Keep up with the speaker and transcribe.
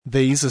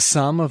These are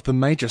some of the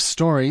major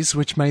stories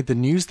which made the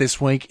news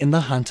this week in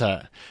the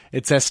Hunter.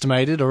 It's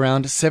estimated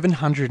around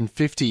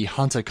 750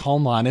 Hunter coal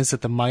miners at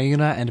the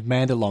Mayuna and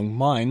Mandalong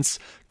mines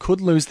could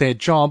lose their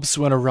jobs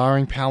when a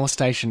Roaring power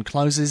station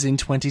closes in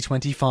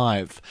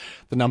 2025.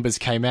 The numbers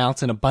came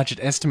out in a budget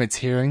estimates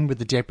hearing with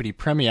the Deputy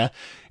Premier.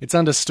 It's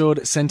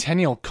understood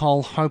Centennial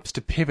Coal hopes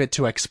to pivot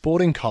to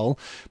exporting coal,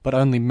 but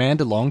only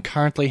Mandalong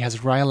currently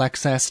has rail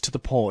access to the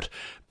port.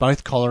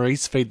 Both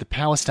collieries feed the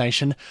power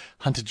station.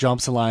 Hunter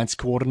Jobs Alliance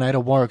coordinator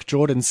Warwick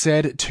Jordan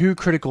said two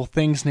critical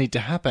things need to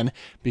happen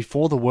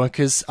before the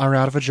workers are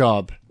out of a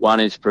job. One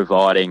is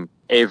providing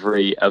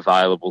every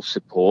available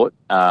support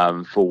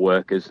for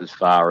workers as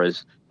far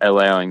as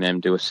allowing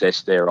them to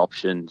assess their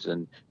options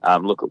and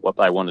look at what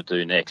they want to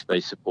do next,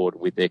 be supported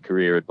with their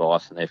career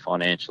advice and their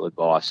financial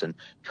advice and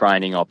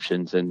training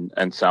options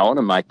and so on,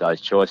 and make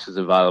those choices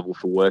available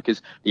for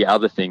workers. The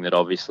other thing that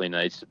obviously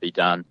needs to be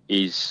done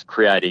is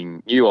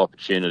creating new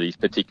opportunities,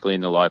 particularly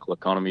in the local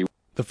economy.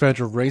 The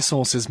Federal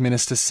Resources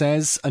Minister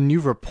says a new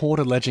report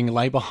alleging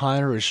Labor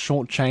hire is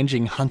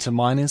shortchanging Hunter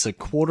miners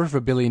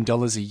 $250 million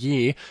a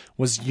year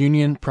was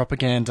union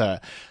propaganda.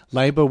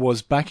 Labor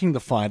was backing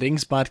the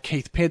findings, but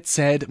Keith Pitt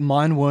said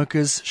mine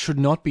workers should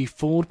not be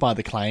fooled by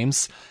the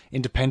claims.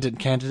 Independent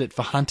candidate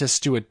for Hunter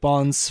Stuart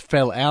Bonds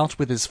fell out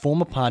with his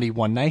former party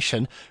One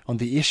Nation on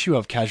the issue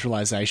of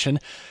casualisation.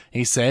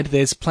 He said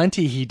there's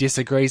plenty he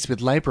disagrees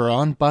with Labor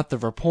on, but the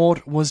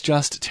report was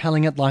just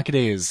telling it like it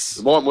is.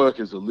 The mine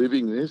workers are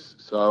living this,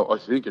 so I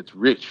think it's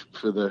rich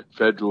for the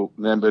federal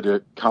member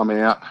to come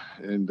out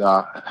and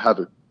have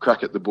a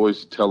crack at the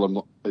boys to tell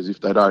them as if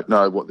they don't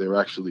know what they're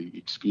actually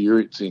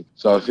experiencing.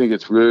 So I think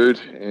it's rude,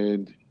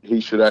 and he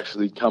should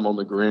actually come on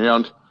the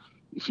ground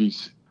if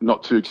he's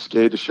not too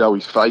scared to show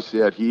his face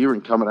out here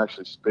and come and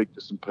actually speak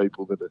to some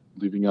people that are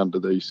living under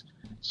these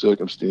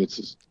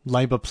circumstances.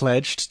 Labor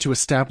pledged to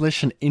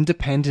establish an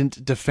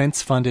independent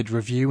defence-funded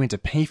review into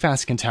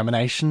PFAS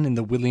contamination in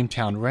the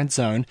Williamtown Red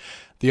Zone.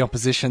 The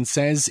opposition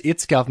says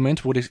its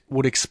government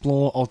would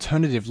explore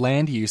alternative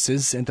land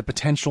uses and the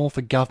potential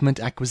for government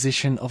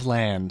acquisition of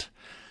land.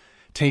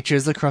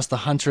 Teachers across the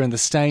Hunter and the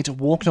state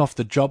walked off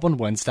the job on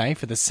Wednesday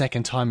for the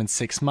second time in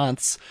 6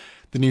 months.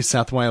 The New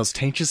South Wales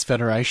Teachers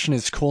Federation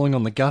is calling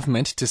on the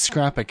government to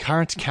scrap a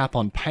current cap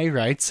on pay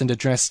rates and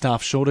address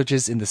staff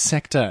shortages in the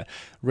sector.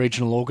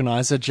 Regional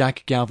organiser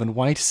Jack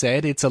Galvin-Waite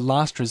said it's a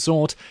last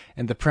resort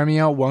and the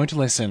Premier won't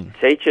listen.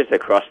 Teachers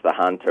across the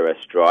Hunter are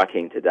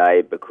striking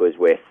today because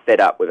we're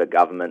fed up with a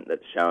government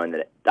that's shown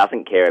that it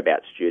doesn't care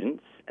about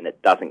students and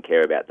it doesn't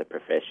care about the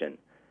profession.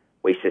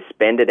 We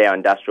suspended our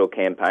industrial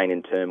campaign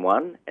in Term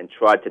 1 and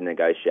tried to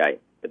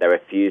negotiate, but they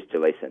refused to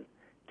listen.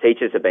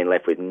 Teachers have been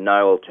left with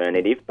no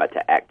alternative but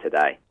to act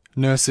today.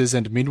 Nurses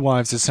and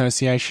Midwives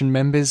Association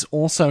members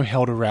also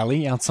held a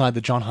rally outside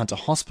the John Hunter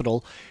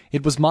Hospital.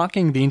 It was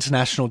marking the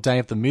International Day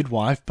of the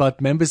Midwife,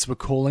 but members were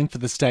calling for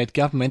the state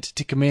government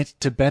to commit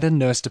to better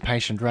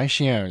nurse-to-patient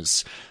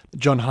ratios.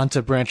 John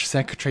Hunter Branch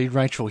Secretary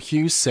Rachel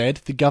Hughes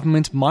said the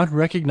government might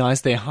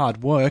recognise their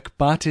hard work,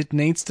 but it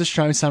needs to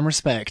show some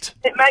respect.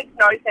 It makes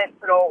no sense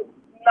at all.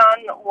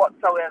 None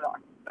whatsoever.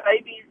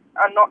 Babies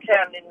are not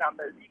counted in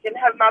numbers. You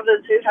can have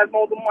mothers who have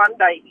more than one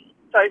baby.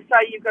 So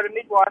say you've got a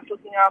midwife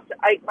looking after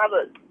 8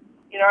 mothers,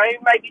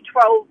 maybe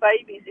 12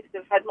 babies if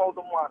they've had more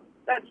than one.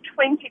 That's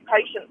 20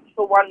 patients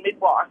for one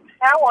midwife.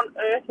 How on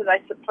earth are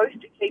they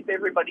supposed to keep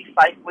everybody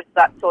safe with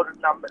that sort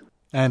of numbers?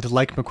 And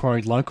Lake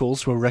Macquarie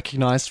locals were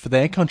recognised for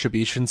their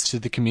contributions to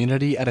the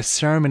community at a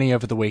ceremony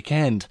over the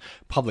weekend.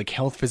 Public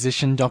health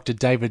physician Dr.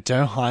 David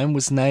Durheim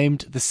was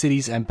named the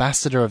city's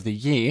Ambassador of the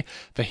Year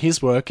for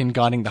his work in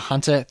guiding the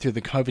Hunter through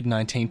the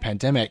COVID-19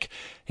 pandemic.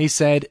 He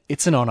said,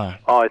 it's an honour.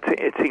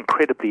 It's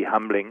incredibly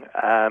humbling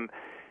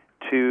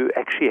to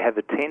actually have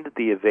attended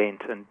the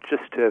event and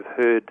just to have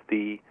heard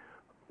the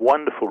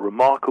wonderful,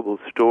 remarkable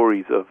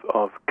stories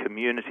of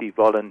community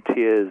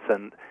volunteers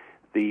and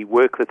the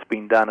work that's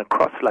been done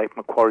across Lake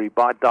Macquarie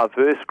by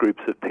diverse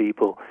groups of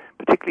people,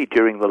 particularly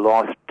during the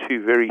last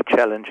 2 very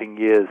challenging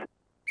years.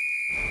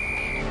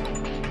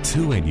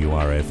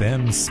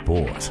 2NURFM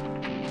Sport.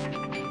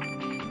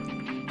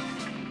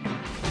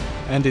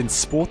 And in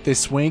sport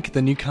this week,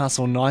 the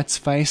Newcastle Knights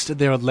faced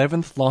their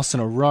 11th loss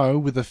in a row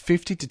with a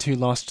 50-2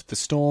 loss to the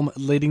Storm,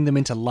 leading them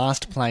into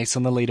last place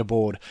on the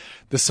leaderboard.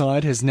 The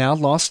side has now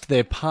lost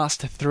their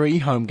past 3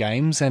 home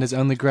games and has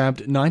only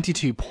grabbed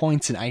 92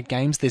 points in 8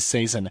 games this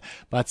season.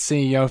 But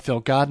CEO Phil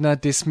Gardner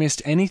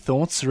dismissed any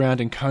thoughts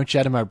surrounding coach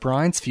Adam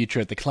O'Brien's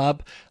future at the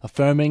club,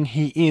 affirming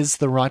he is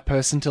the right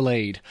person to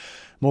lead.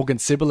 Morgan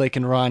Sibilik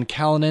and Ryan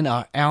Callanan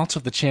are out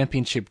of the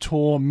championship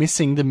tour,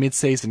 missing the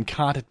mid-season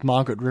cut at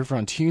Margaret River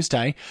on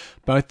Tuesday.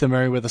 Both the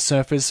Merewether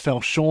Surfers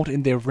fell short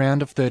in their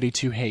round of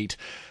 32 heat.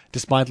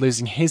 Despite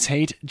losing his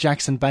heat,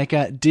 Jackson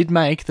Baker did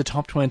make the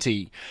top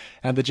 20.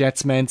 And the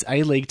Jets men's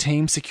A-League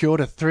team secured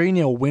a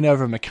 3-0 win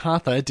over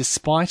MacArthur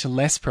despite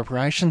less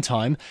preparation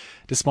time.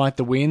 Despite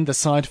the win, the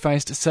side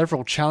faced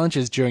several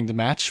challenges during the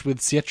match, with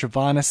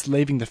Sietravanis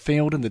leaving the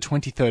field in the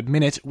 23rd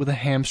minute with a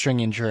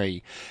hamstring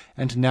injury.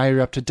 And now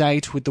you're up to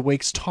date with the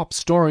week's top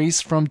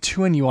stories from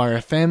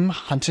 2NURFM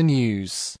Hunter News.